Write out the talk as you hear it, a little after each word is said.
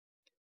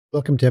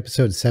Welcome to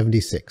episode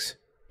 76.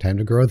 Time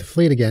to grow the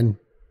fleet again.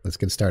 Let's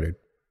get started.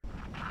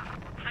 I'm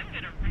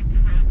gonna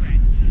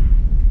reprogram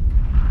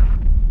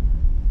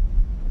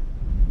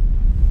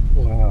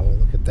you. Wow,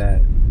 look at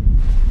that.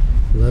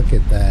 Look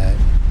at that.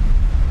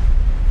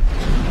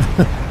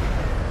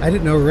 I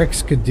didn't know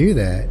Rex could do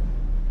that.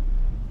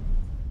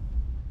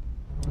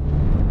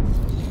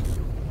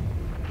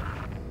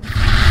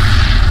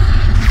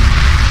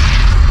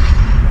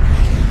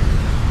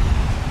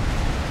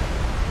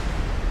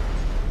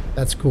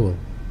 That's cool.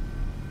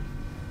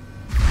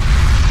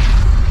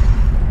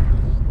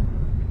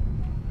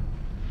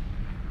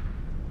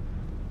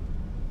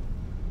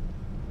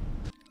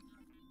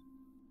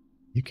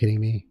 You kidding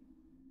me?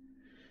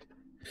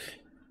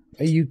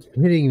 Are you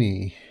kidding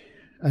me?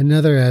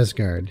 Another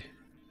Asgard.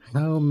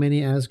 How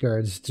many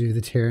Asgards do the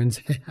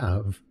Terrans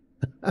have?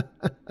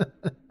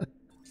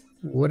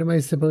 What am I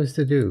supposed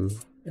to do?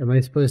 Am I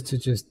supposed to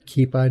just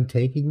keep on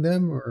taking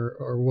them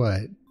or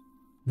what?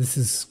 This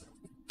is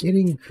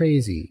getting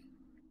crazy.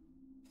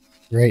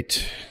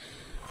 Right.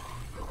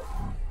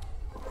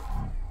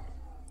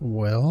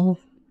 Well,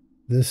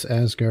 this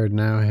Asgard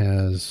now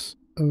has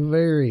a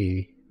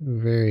very,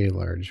 very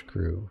large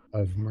crew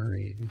of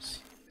Marines.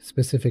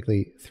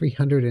 Specifically,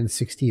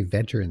 360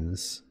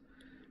 veterans.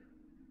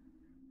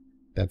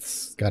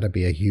 That's gotta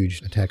be a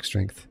huge attack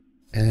strength.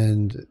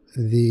 And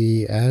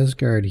the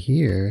Asgard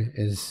here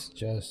is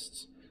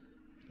just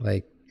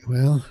like,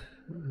 well,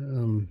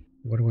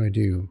 what do I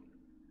do?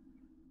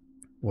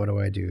 What do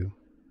I do?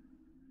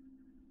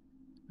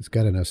 It's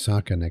got an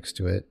Osaka next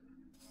to it.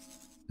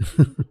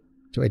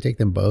 Do I take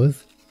them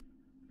both?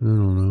 I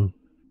don't know.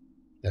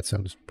 That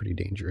sounds pretty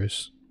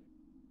dangerous.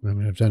 I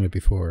mean, I've done it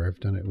before. I've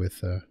done it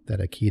with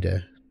that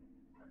Akita.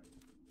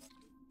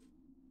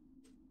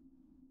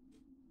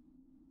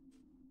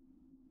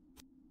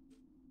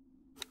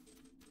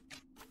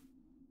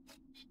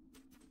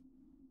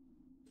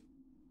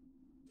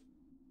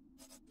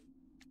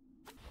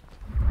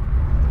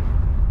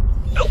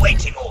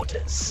 Awaiting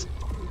orders.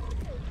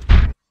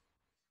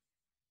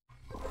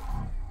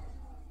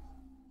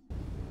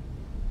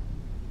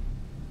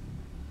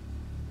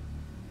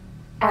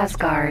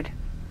 Asgard.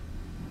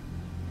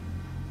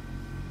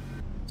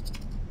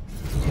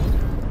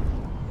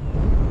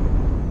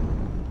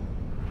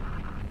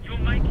 You're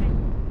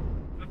making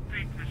a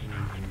big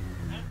mistake.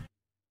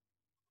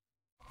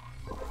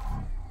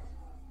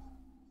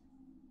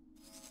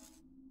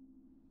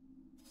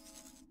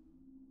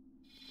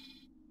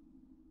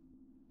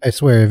 I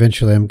swear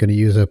eventually I'm going to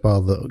use up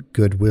all the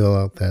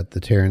goodwill that the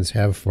Terrans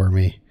have for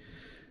me.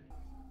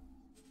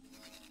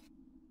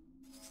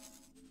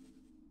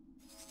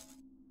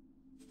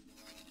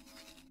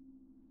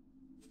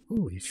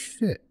 Holy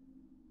shit.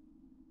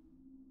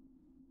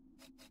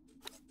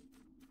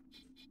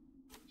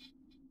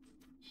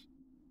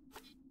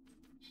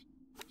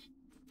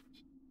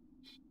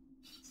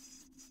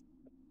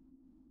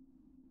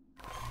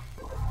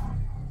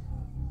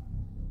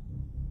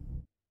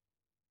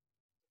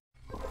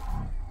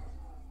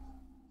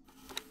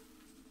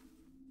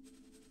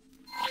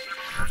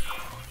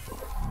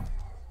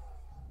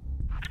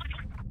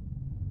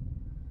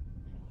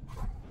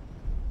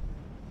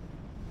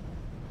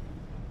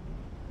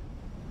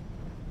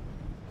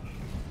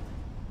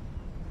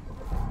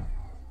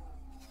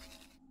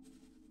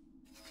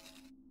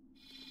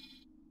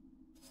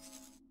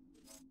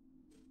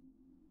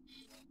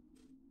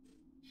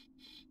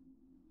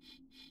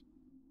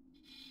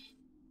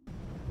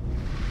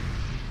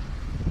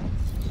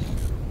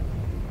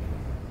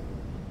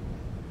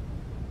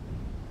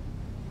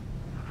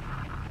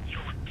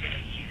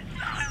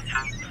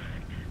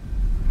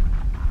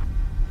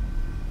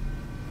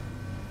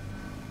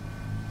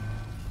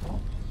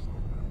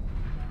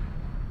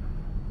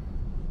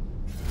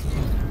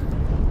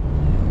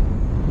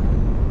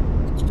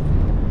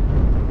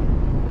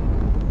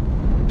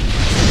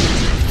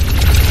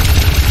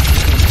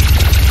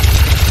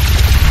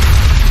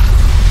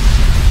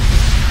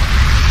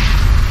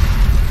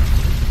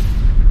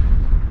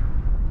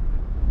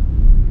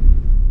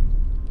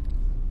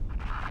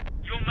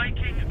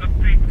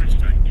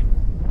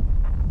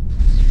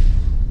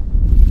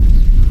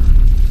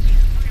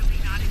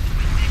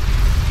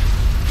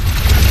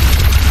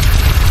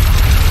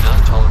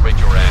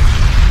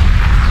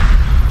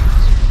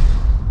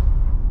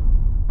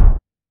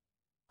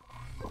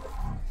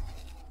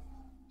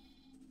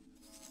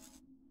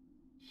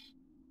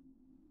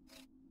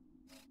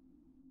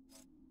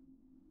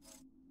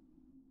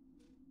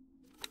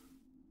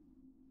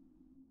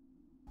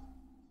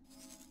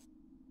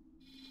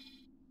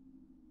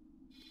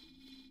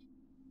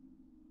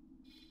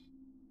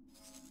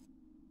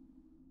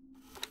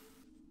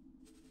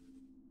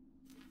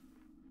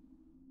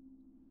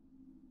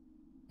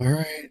 All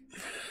right,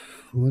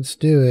 let's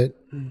do it.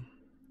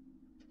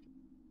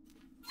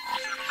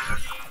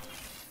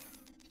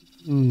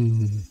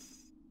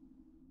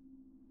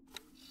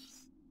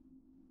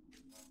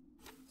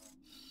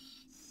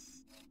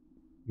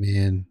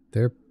 Man,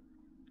 they're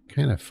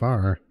kind of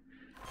far.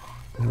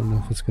 I don't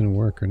know if it's going to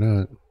work or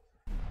not.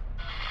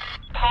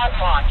 Pod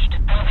launch. crashed.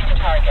 Moving to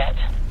target.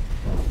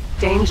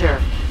 Danger.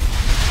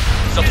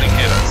 Something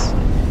hit us.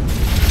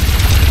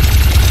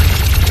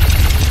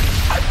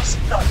 I was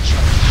not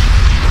trying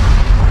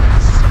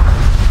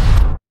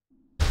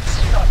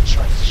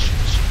to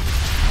shoot you.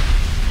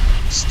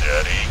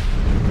 Steady.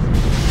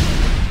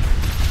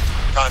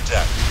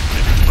 Contact.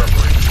 Making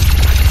preparation.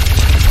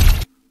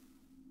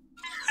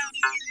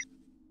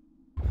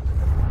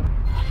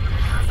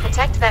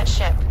 Protect that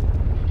ship.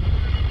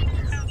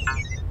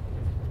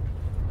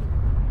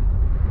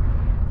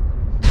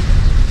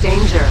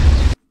 Danger.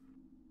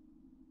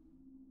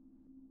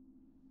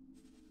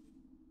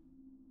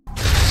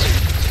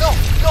 No,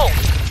 no!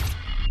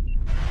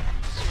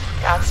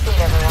 Godspeed,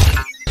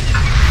 everyone.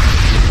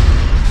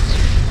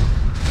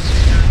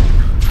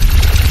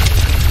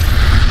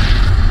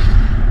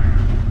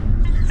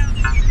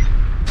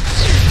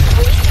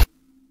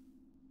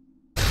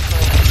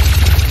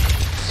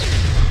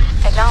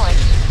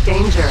 Acknowledge.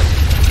 Danger.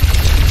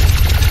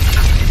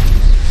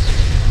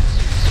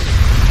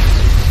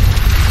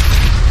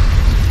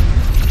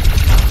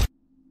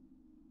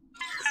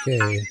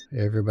 Okay,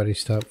 everybody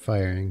stop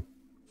firing.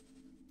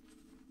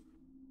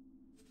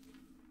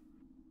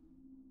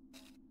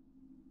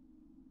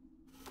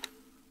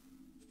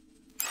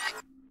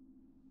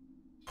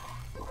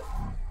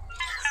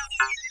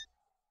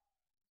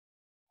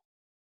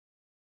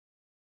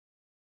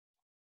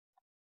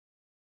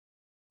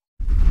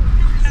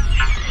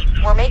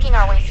 We're making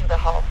our way through the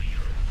hull.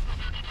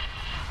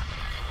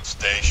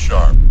 Stay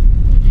sharp.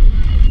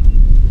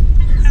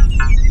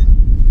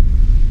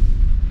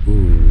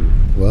 Ooh,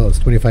 well, it's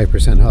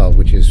 25% hull,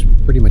 which is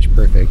pretty much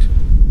perfect.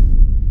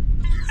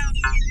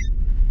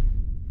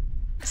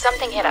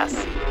 Something hit us.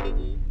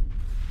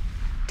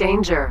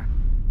 Danger.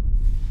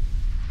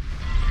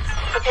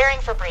 Preparing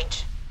for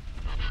breach.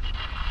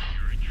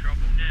 You're in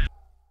trouble now.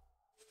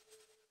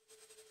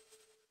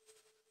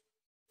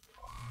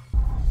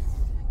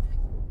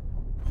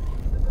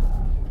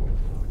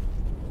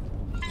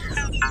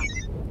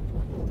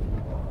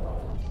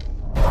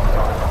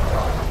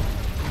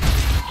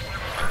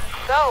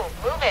 Go,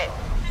 move it.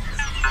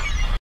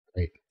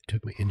 Great,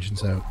 took my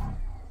engines out.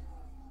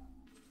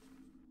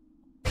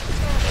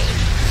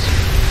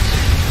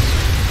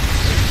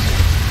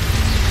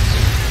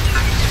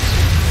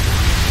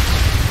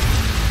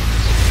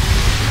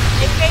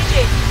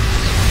 Engaging.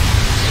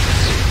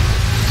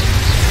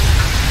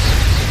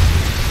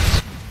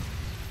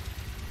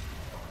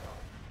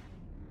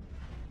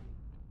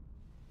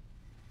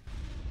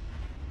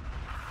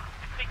 I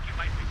think you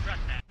might regret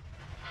that.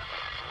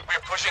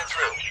 We're pushing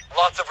through.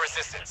 Lots of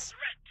resistance.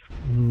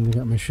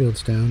 Got my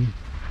shields down.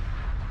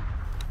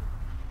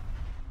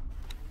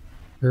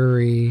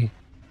 Hurry.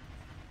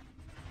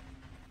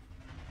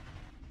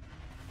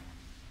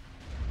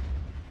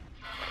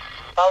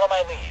 Follow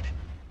my lead.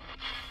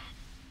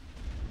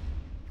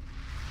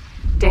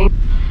 Danger.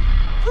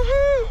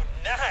 Woohoo!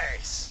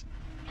 Nice!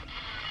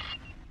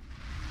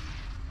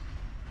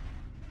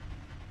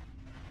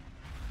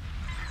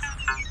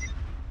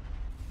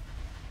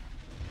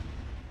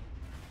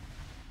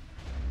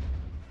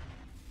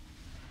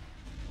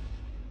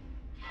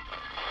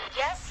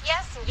 Yes,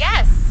 yes,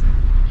 yes.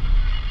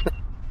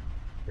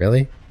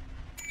 Really?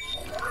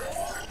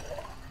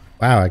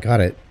 Wow, I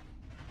got it.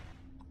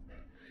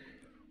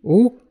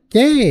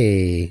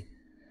 Okay.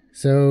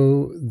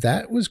 So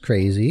that was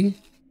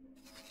crazy.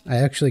 I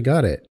actually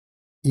got it.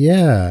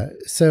 Yeah,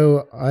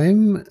 so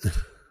I'm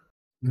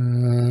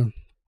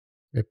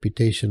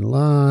reputation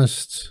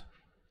lost.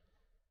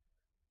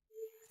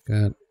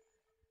 Got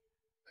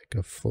like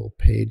a full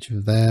page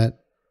of that.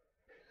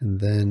 And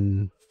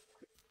then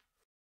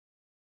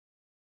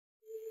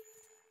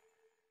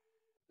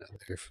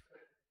another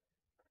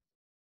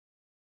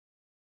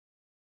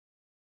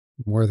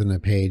more than a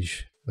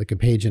page, like a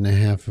page and a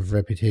half of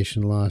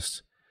reputation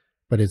lost,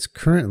 but it's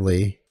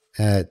currently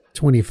at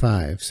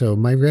 25. So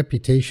my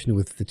reputation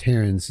with the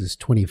Terrans is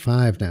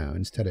 25 now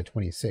instead of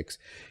 26.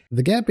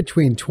 The gap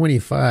between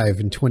 25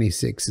 and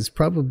 26 is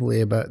probably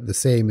about the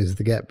same as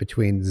the gap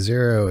between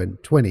 0 and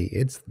 20.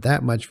 It's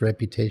that much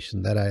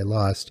reputation that I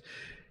lost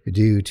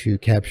due to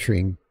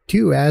capturing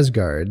 2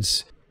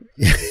 Asgards.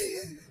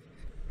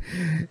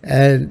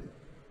 And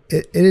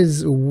it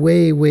is a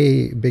way,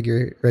 way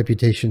bigger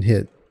reputation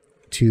hit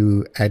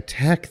to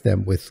attack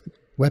them with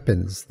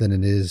weapons than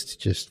it is to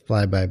just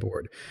fly by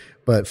board.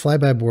 But fly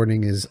by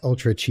boarding is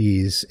ultra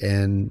cheese,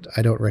 and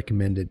I don't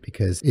recommend it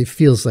because it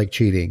feels like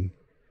cheating,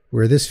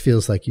 where this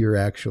feels like you're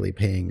actually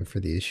paying for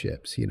these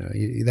ships. You know,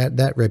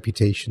 that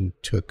reputation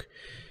took,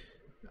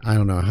 I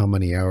don't know how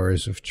many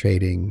hours of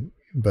trading,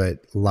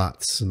 but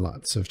lots and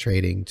lots of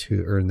trading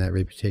to earn that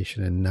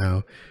reputation. And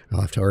now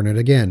I'll have to earn it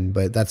again,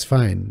 but that's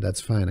fine.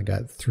 That's fine. I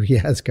got 3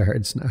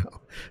 Asgards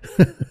now.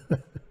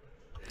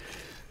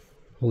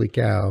 Holy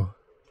cow.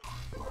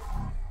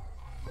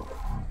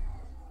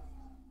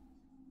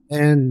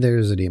 And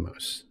there's a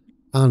Demos.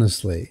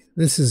 Honestly,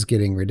 this is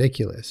getting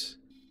ridiculous.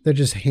 They're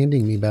just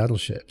handing me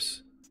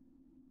battleships.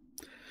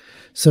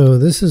 So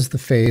this is the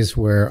phase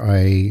where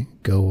I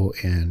go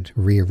and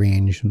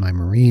rearrange my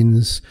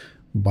Marines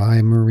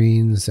buy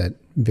Marines at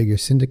Vigor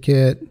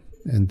Syndicate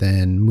and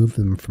then move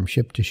them from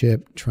ship to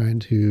ship, trying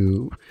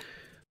to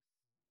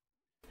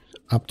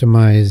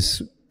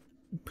optimize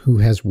who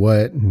has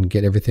what and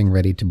get everything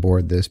ready to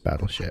board this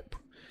battleship.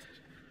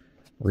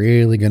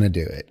 Really gonna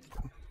do it.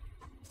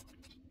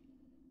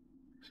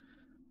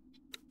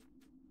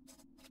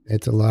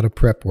 It's a lot of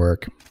prep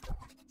work.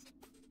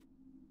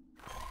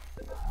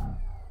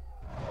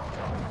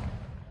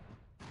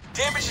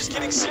 Damage is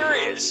getting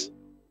serious.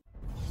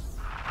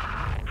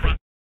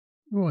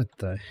 What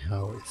the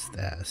hell is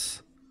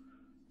this?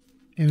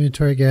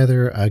 Inventory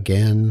gatherer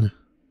again.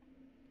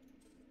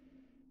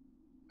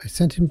 I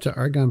sent him to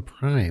Argon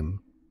Prime.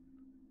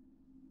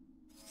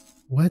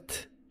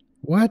 What?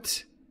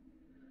 What?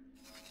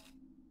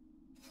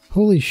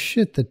 Holy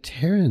shit, the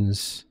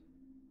Terrans.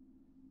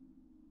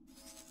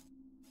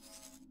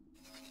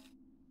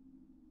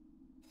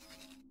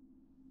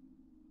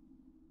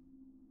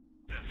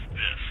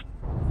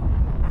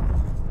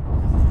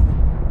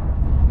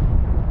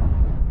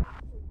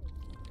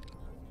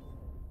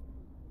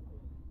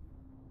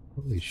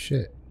 Holy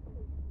shit.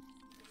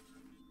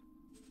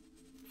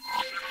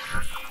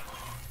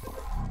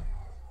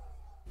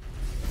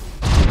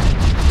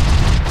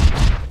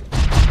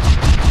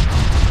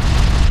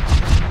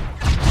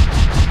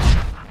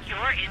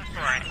 You're in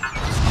for it.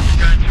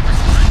 Guns are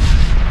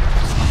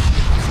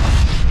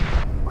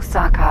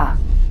Osaka.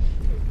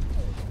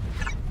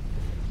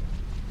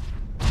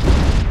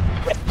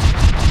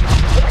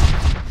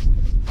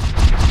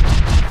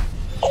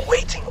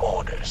 Awaiting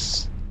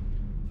orders.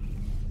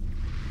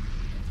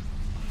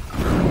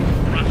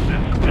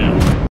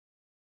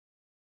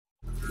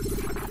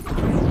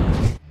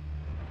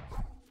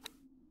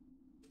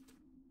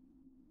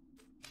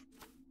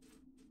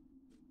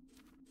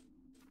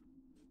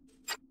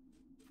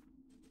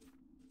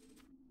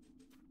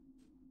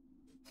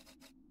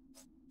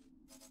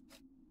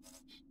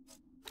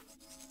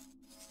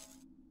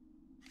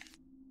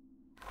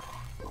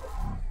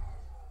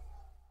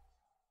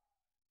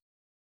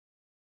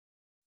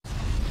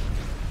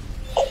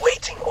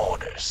 Awaiting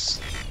orders.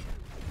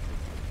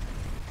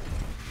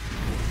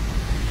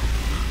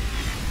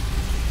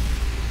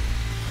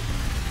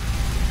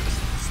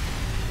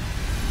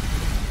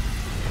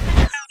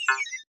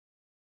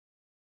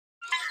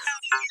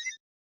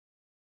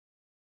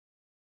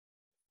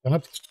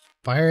 Stop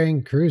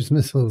firing cruise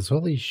missiles.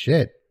 Holy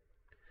shit.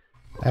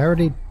 I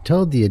already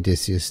told the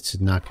Odysseus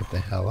to knock it the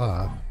hell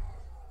off.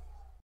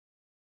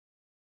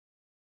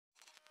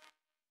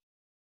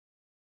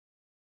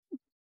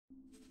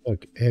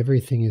 Look,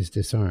 everything is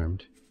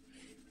disarmed.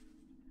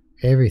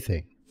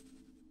 Everything.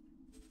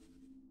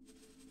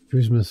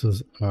 Cruise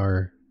missiles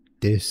are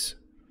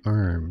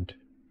disarmed.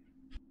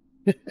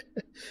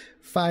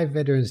 5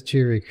 veterans,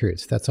 2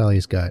 recruits. That's all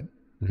he's got.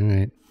 All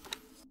right.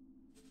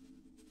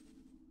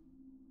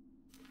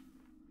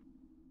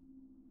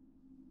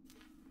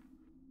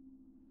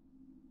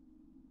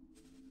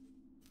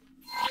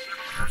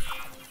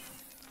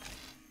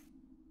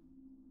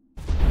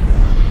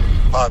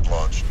 Pod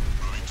launched.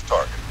 Moving to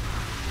target.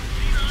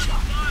 Xenon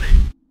spotted!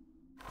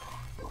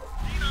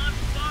 Xenon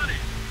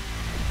spotted!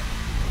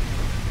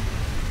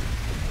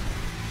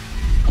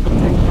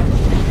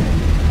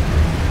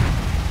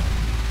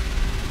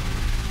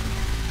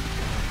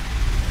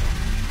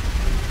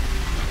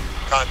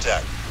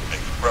 Contact.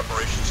 Making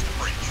preparations to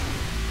breach.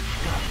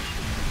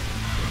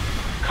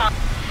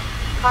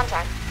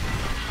 Contact.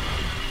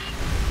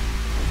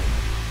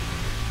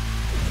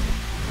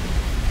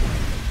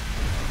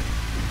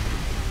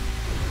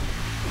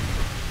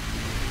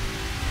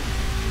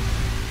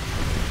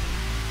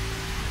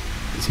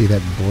 See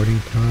that boarding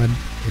pod?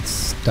 It's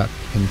stuck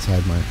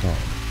inside my hull.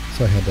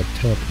 So I had to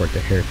teleport to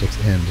Heretic's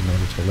End in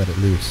order to let it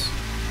loose.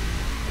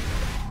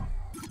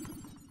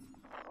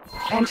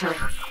 Entering.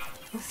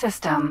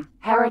 System.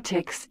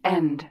 Heretic's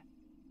End.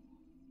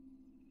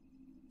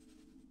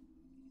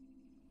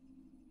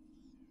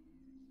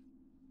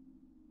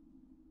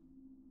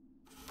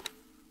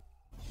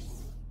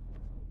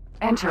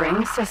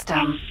 Entering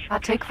system. A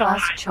take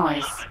first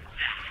choice.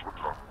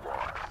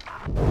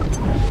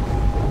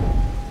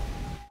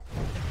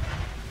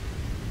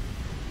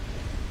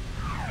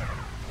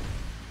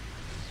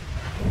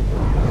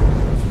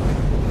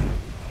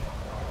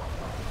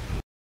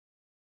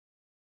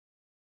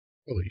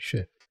 Holy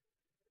shit.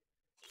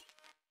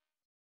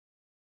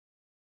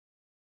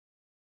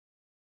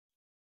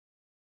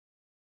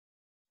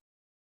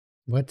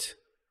 What?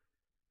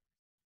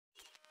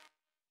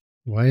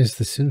 Why is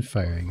the Sin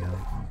firing out?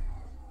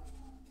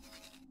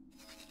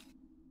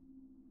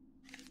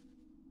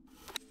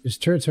 His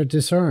turrets are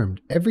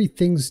disarmed.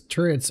 Everything's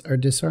turrets are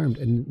disarmed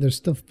and they're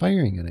still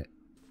firing at it.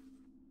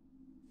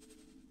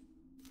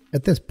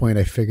 At this point,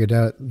 I figured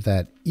out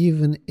that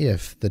even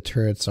if the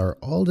turrets are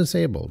all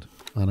disabled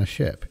on a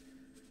ship,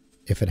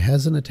 if it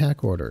has an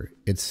attack order,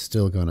 it's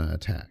still going to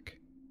attack.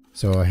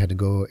 So I had to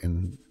go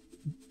and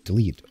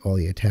delete all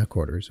the attack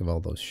orders of all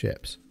those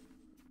ships.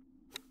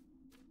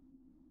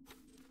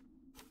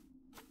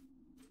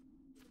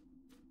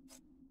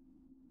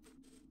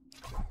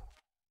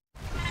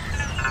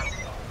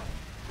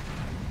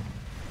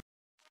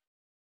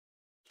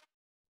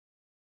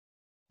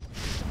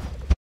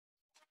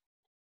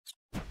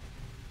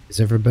 Is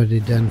everybody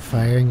done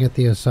firing at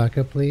the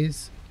Osaka,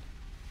 please?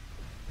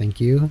 Thank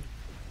you.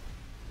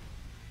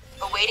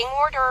 Awaiting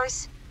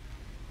orders.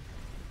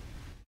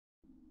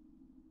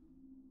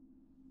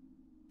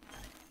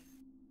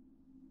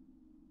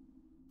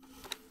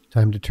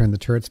 Time to turn the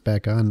turrets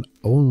back on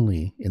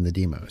only in the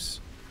demos.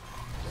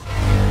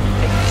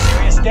 Taking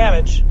serious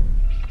damage.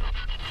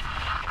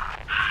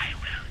 I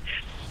will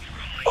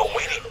destroy.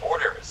 Awaiting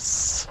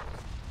orders.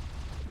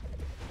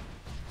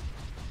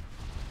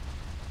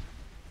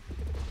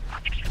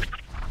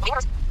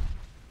 Orders.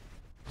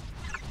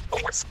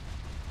 Orders.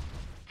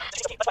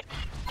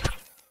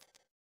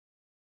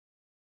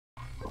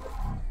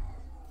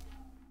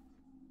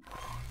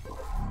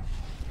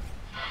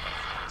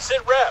 Sit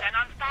rep. And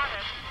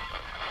unspotted.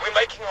 We're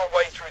making our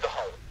way through the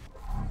hull.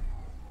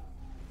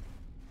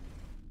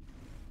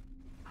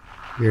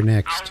 You're I'll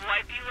next.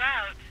 wipe you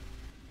out.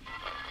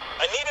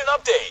 I need an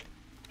update.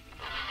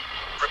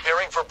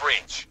 Preparing for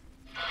breach.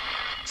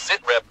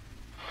 Sit rep.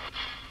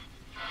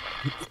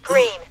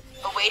 Green.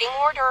 Awaiting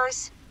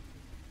orders.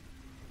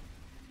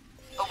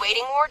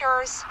 Awaiting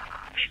orders.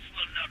 This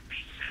will not be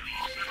so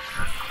easy.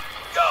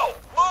 Go!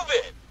 Move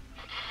it!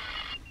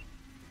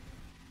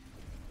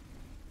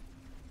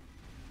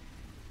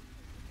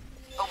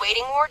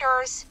 Awaiting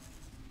orders.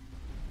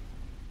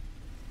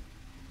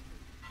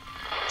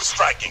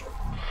 Striking.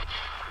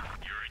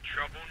 You're in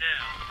trouble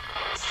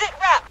now. Sit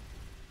rep.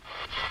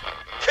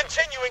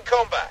 Continuing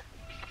combat.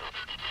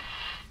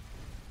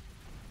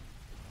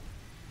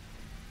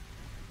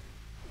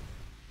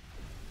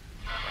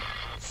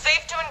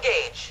 Safe to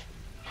engage.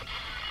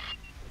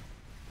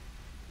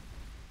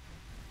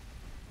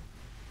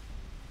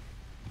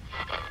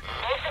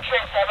 We've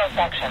secured several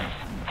sections.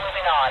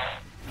 Moving on.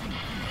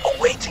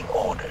 Awaiting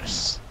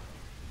orders.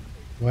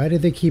 Why do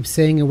they keep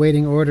saying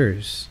awaiting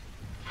orders?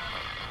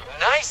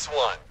 Nice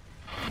one.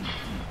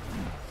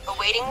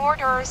 Awaiting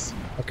orders.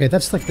 Okay,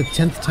 that's like the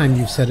 10th time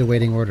you've said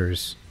awaiting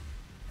orders.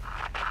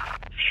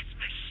 This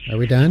machine Are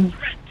we done?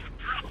 threat to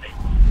profit.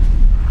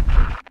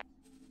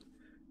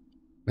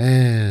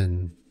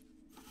 Man,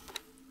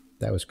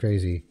 that was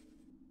crazy.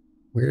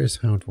 Where is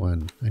Hound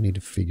 1? I need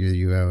to figure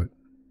you out.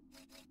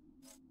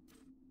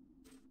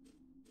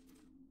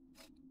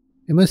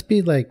 It must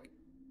be like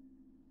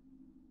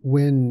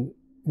when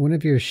one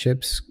of your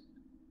ships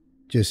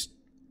just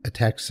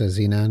attacks a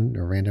Xenon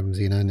or random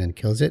Xenon and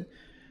kills it,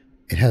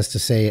 it has to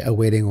say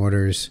awaiting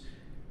orders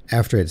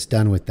after it's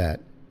done with that.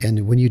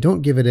 And when you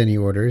don't give it any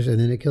orders and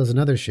then it kills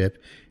another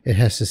ship, it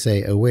has to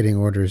say awaiting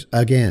orders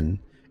again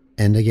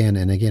and again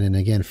and again and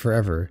again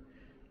forever.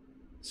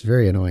 It's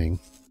very annoying.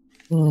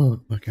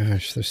 Oh my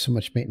gosh, there's so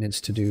much maintenance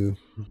to do.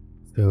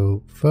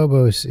 So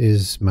Phobos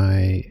is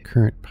my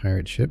current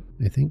pirate ship,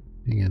 I think.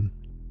 Hang on.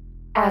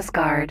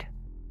 Asgard.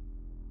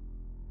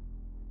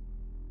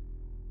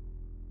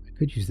 I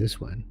could use this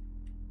one.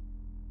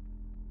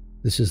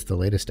 This is the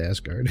latest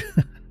Asgard.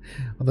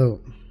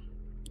 Although,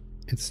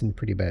 it's in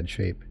pretty bad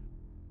shape,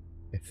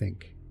 I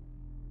think.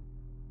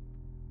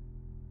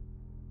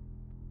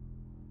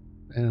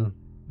 Well,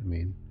 I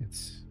mean,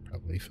 it's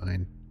probably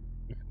fine.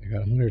 I got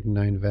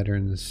 109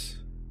 veterans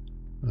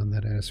on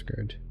that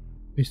Asgard.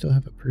 We still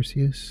have a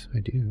Perseus?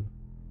 I do.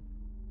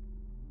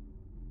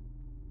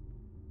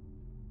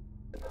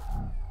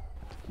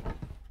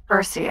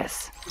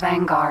 Perseus.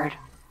 Vanguard.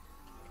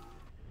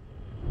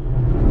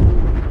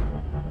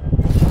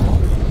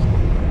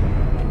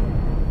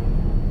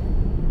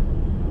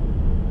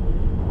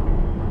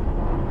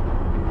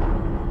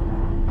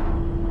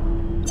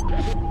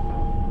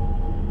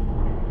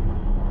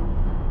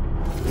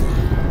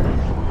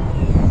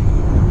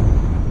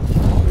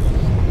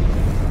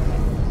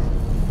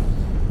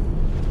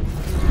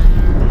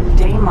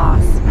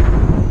 Deimos.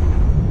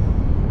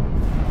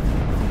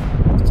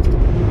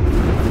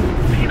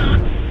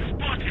 Xenon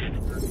spotted.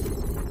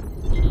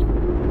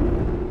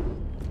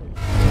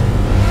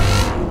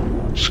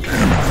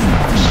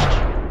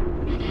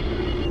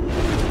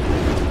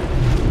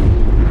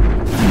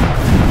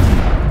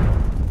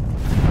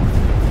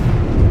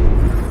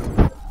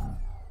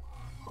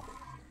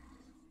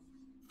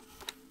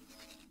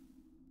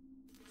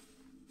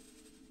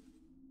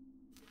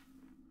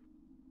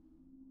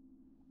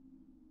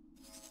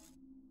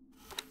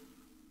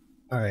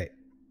 All right.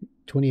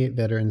 28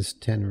 veterans,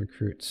 10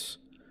 recruits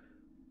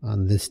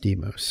on this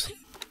Demos.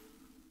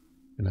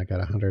 And I got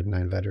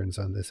 109 veterans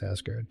on this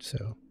Asgard,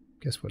 so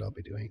guess what I'll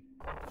be doing?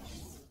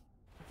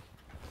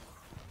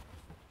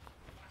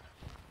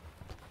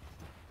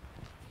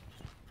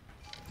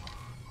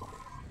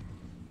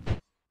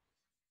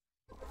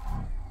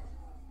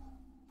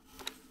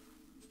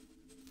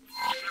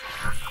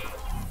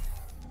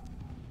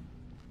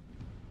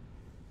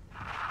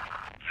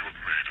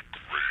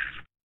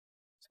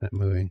 It's not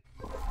moving.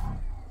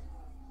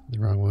 The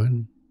wrong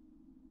one.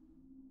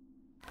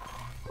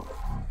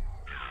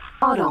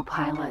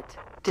 Autopilot.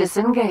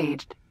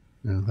 Disengaged.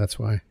 No, that's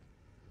why.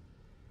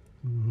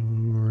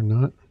 Or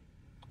not.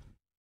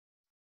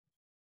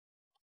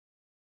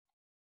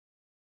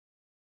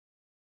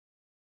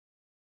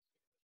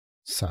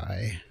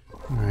 Sigh.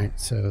 Alright,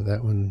 so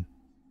that one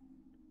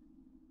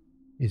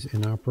is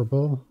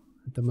inoperable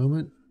at the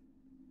moment.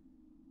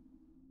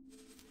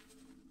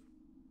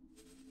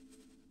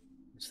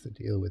 What's the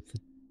deal with the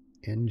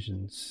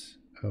engines?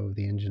 Oh,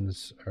 the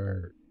engines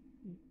are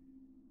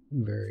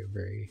very,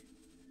 very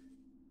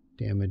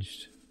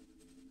damaged.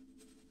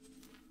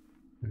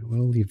 Right,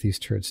 we'll leave these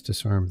turrets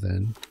disarmed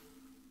then.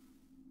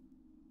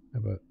 How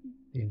about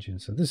the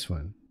engines of this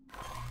one?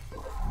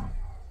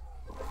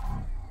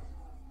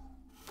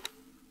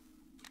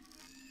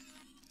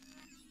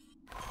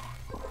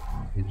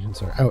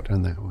 Engines are out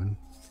on that one.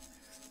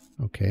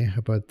 Okay, how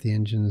about the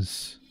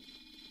engines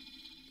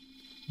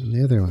on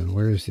the other one?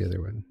 Where is the other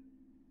one?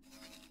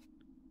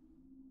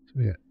 So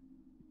we got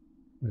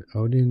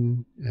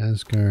Odin,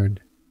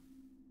 Asgard.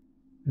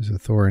 There's a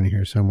Thor in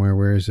here somewhere.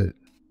 Where is it?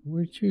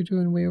 What you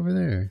doing way over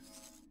there?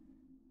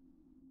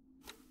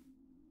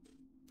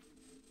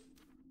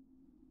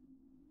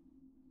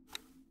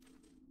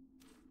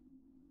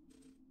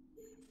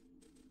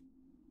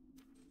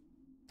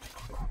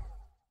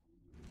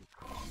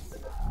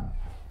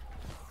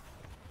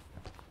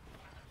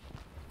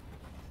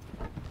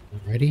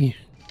 Ready?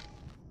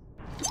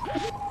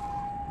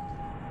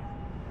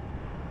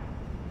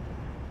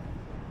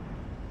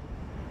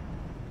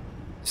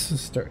 This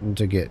is starting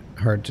to get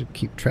hard to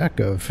keep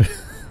track of.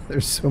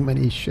 There's so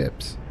many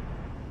ships.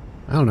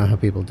 I don't know how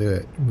people do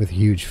it with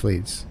huge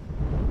fleets.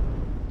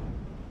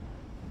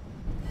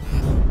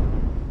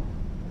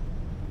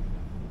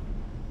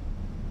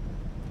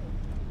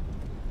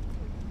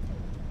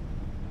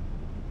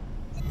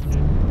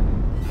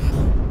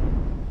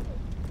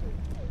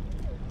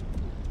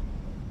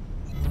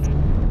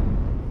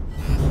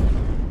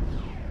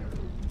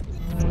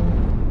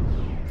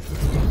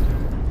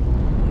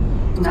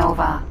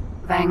 Nova.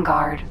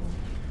 Vanguard.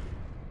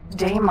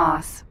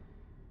 Deimos.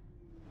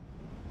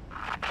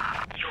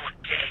 Your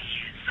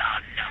days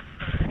are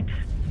numbered.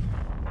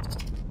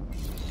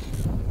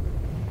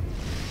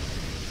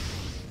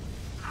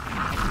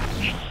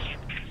 This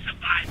ship can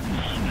survive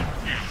more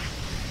than that.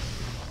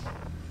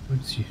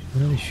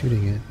 What are they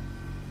shooting at?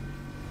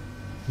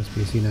 Must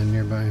be a C9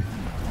 nearby.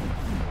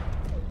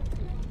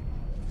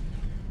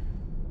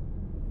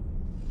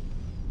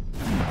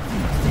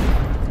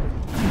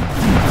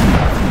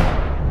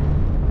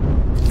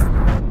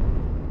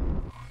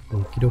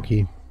 Okie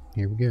dokie.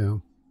 Here we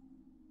go.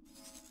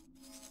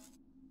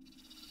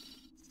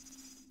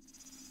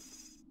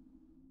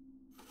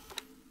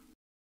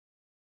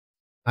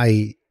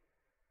 I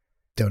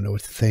don't know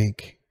what to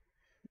think.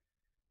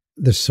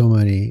 There's so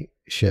many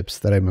ships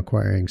that I'm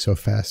acquiring so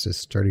fast, it's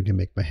starting to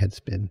make my head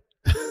spin.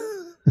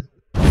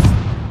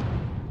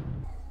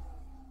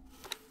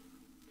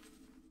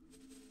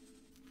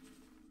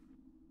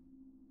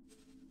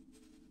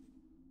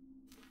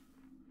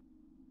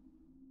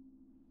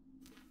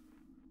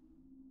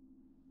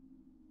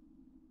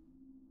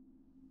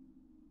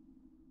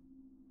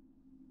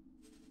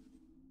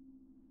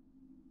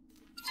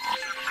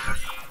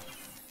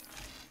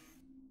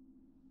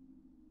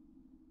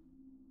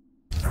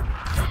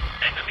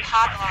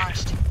 Hot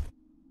launched.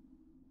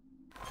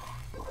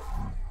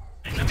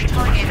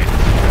 Target.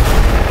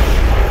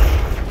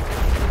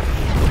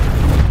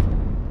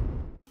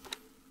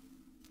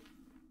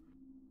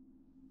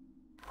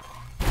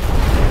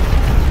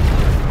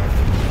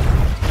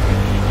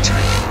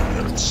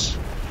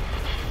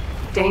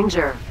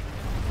 Danger.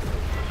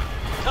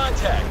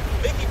 Contact.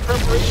 Making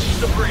preparations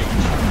to breach.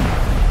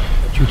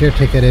 Don't you dare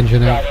take that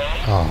engine out.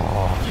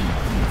 Oh,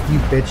 you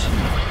bitch.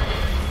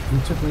 You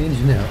took my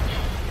engine out.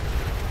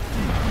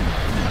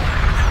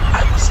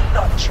 I was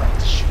not trying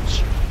to shoot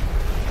you.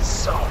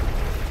 Sorry.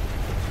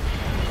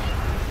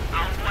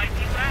 I'll wipe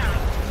you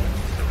out.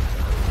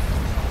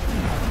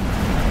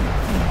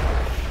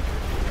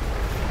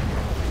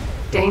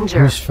 Danger.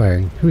 Who's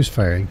firing? Who's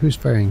firing? Who's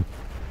firing?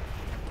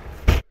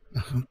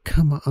 Oh,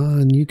 come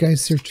on, you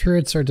guys, your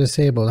turrets are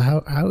disabled.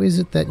 How is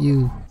it that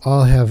you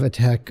all have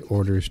attack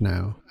orders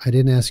now? I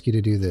didn't ask you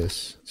to do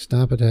this.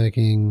 Stop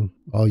attacking,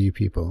 all you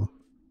people.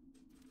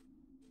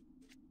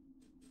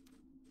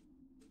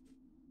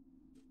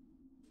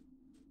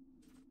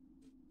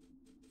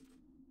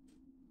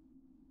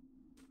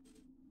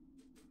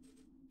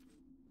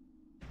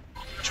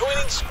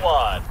 Joining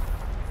squad.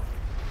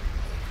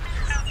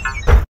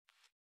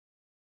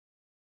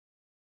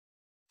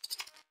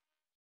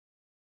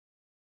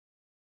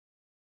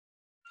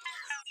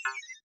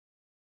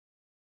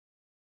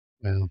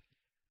 Well,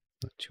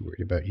 not too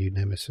worried about you,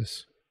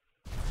 Nemesis.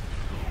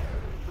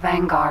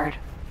 Vanguard.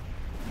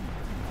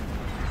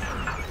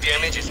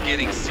 Damage is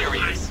getting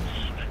serious.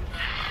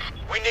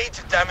 We need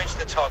to damage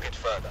the target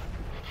further.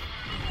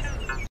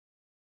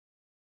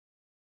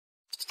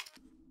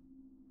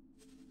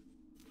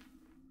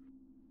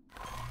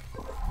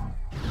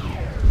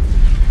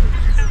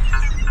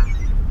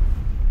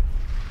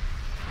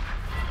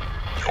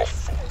 Your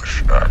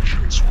foolish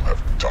actions will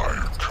have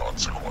dire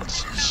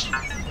consequences.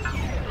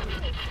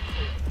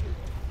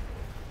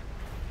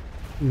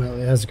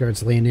 Well,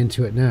 Asgard's laying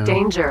into it now.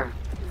 Danger.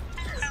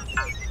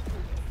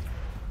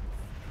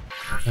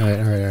 All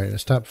right.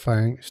 Stop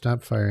firing.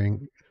 Stop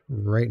firing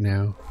right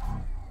now.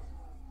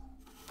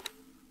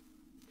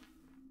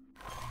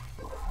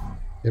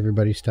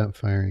 Everybody stop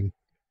firing.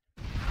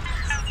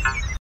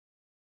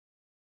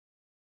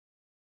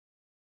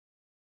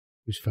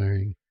 Who's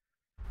firing?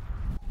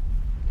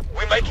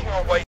 We're making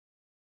our way.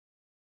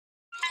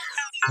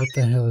 What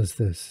the hell is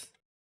this?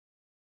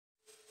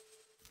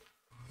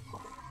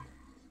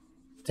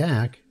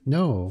 Dak?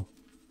 No.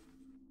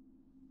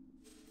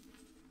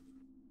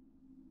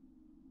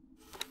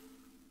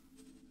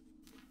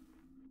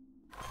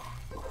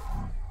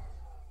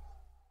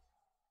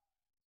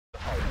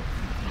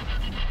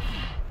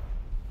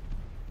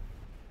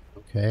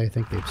 Okay, I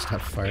think they've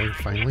stopped firing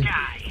finally.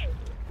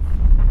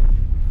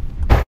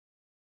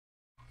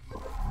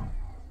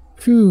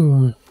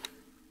 Phew.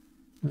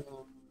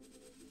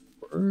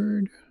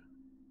 Word.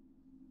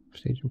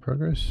 Stage in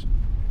progress.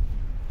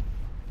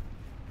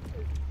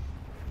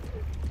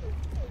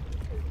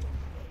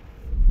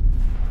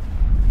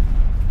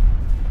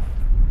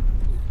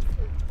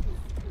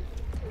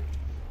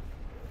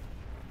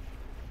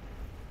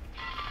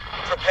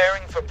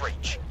 Preparing for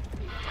breach.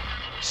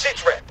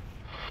 Sit rep.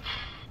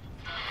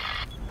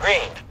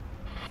 Green.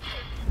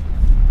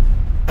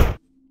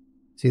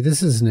 See,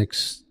 this is an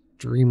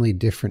extremely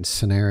different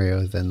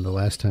scenario than the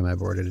last time I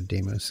boarded a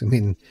Deimos. I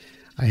mean,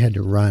 I had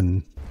to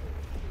run.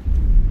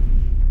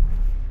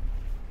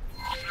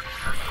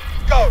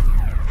 Go!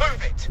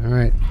 Move it!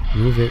 Alright,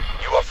 move it.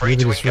 You are free Move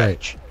to it is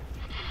engage.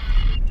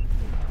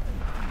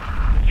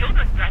 You'll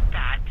regret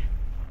that.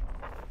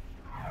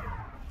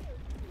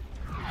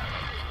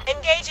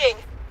 Engaging.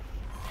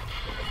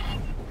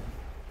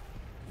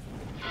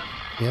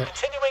 Yeah.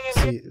 Continuing in.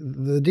 See,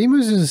 the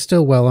Deimos is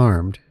still well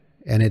armed,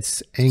 and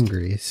it's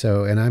angry.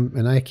 So, and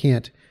I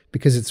can't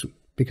because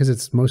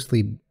it's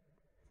mostly,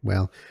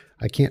 well,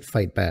 I can't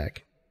fight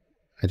back.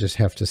 I just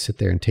have to sit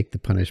there and take the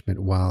punishment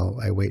while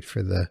I wait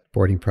for the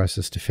boarding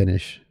process to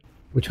finish,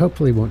 which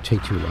hopefully won't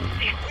take too long.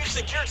 We've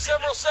secured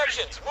several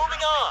sections. Moving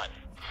on.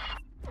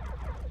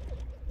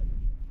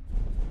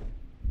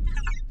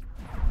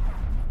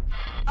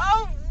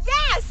 Oh,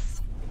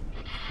 yes!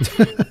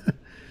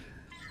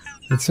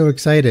 I'm so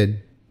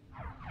excited.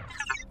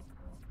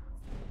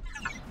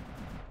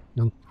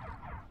 No.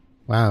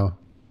 Wow.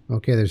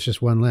 Okay, there's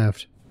just one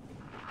left.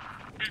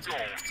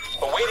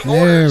 Awaiting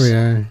There orders. we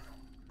are.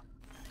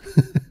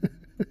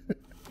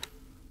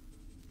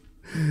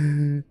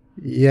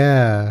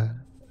 Yeah.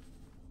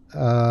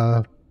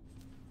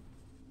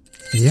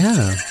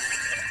 Yeah.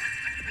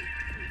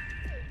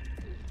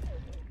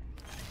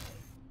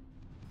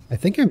 I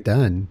think I'm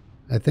done.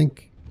 I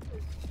think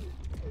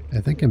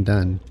I'm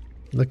done.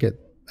 Look at,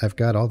 I've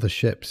got all the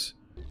ships.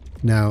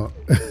 Now,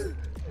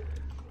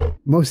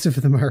 most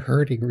of them are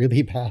hurting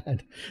really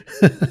bad.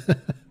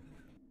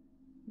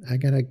 I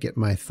gotta get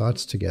my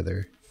thoughts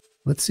together.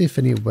 Let's see if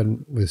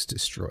anyone was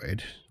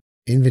destroyed.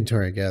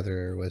 Inventory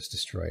Gatherer was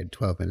destroyed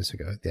 12 minutes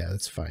ago. Yeah,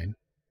 that's fine.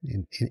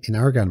 In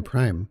Argon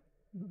Prime,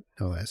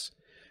 no less,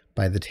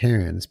 by the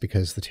Terrans,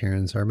 because the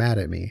Terrans are mad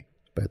at me,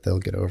 but they'll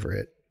get over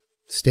it.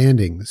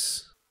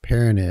 Standings.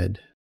 Paranid,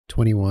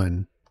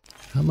 21.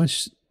 How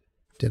much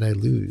did I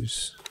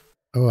lose?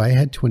 Oh, I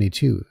had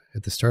 22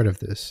 at the start of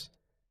this.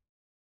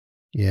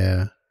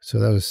 Yeah, so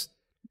that was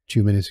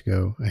 2 minutes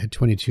ago. I had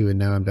 22 and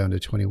now I'm down to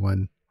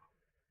 21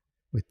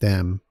 with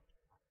them.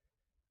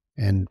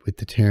 And with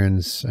the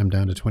Terrans, I'm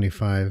down to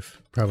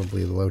 25,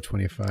 probably the low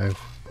 25.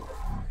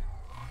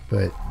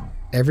 But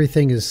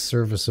everything is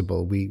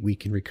serviceable. We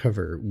can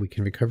recover. We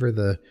can recover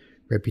the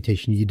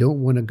reputation. You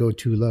don't want to go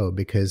too low,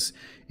 because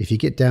if you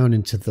get down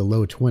into the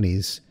low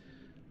 20s,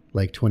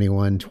 like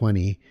 21,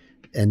 20,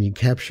 and you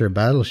capture a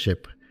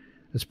battleship,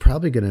 it's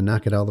probably going to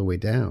knock it all the way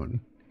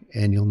down,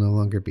 and you'll no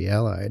longer be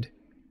allied.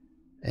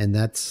 And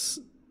that's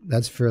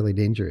fairly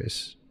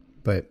dangerous.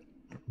 But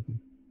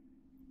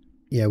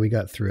yeah, we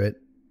got through it.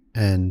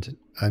 And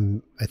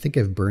I think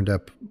I've burned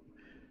up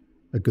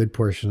a good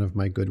portion of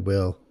my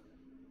goodwill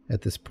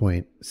at this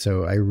point.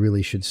 So I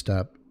really should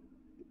stop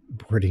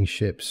boarding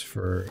ships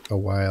for a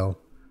while.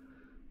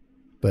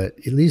 But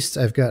at least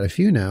I've got a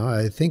few now.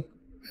 I think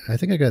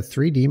I got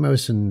 3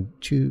 Deimos and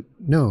 2.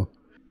 No,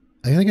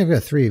 I think I've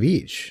got 3 of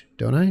each,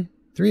 don't I?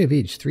 3 of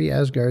each, 3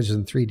 Asgards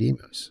and 3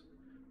 Deimos.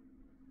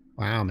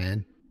 Wow,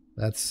 man,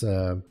 that's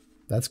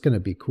gonna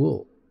be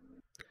cool.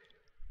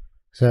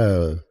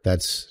 So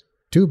that's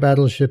 2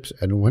 battleships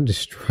and 1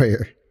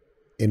 destroyer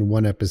in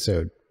 1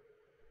 episode.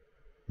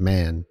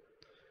 Man,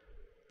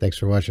 thanks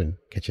for watching.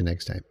 Catch you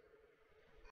next time.